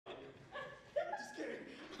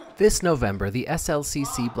This November, the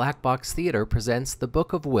SLCC Black Box Theatre presents The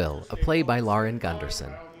Book of Will, a play by Lauren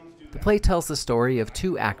Gunderson. The play tells the story of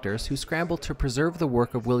two actors who scramble to preserve the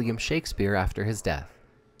work of William Shakespeare after his death.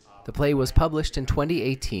 The play was published in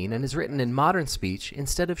 2018 and is written in modern speech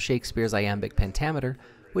instead of Shakespeare's iambic pentameter,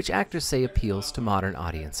 which actors say appeals to modern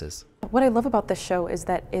audiences. What I love about this show is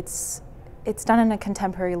that it's done in a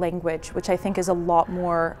contemporary language, which I think is a lot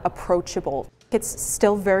more approachable. It's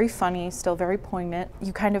still very funny, still very poignant.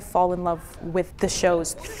 You kind of fall in love with the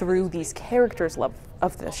shows through these characters' love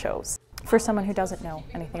of the shows. For someone who doesn't know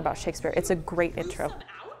anything about Shakespeare, it's a great intro.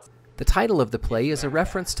 The title of the play is a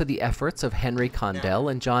reference to the efforts of Henry Condell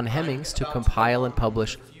and John Hemmings to compile and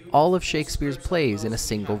publish all of Shakespeare's plays in a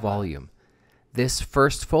single volume. This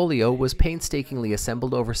first folio was painstakingly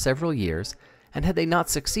assembled over several years, and had they not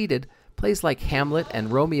succeeded, plays like Hamlet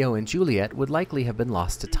and Romeo and Juliet would likely have been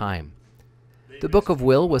lost to time. The Book of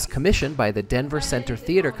Will was commissioned by the Denver Center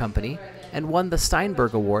Theater Company and won the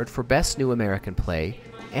Steinberg Award for Best New American Play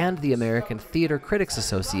and the American Theater Critics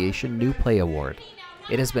Association New Play Award.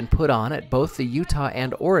 It has been put on at both the Utah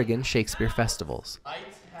and Oregon Shakespeare Festivals.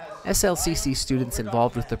 SLCC students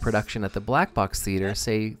involved with the production at the Black Box Theater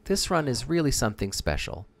say this run is really something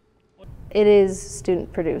special. It is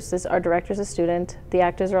student produced. Our director's a student, the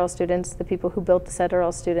actors are all students, the people who built the set are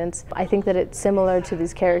all students. I think that it's similar to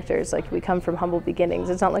these characters, like we come from humble beginnings.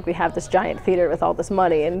 It's not like we have this giant theater with all this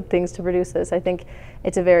money and things to produce this. I think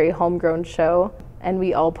it's a very homegrown show, and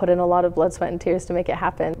we all put in a lot of blood, sweat, and tears to make it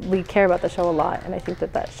happen. We care about the show a lot, and I think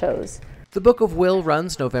that shows. The Book of Will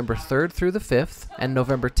runs November 3rd through the 5th and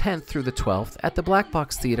November 10th through the 12th at the Black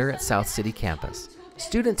Box Theater at South City campus.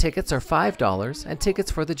 Student tickets are $5 and tickets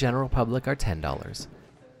for the general public are $10.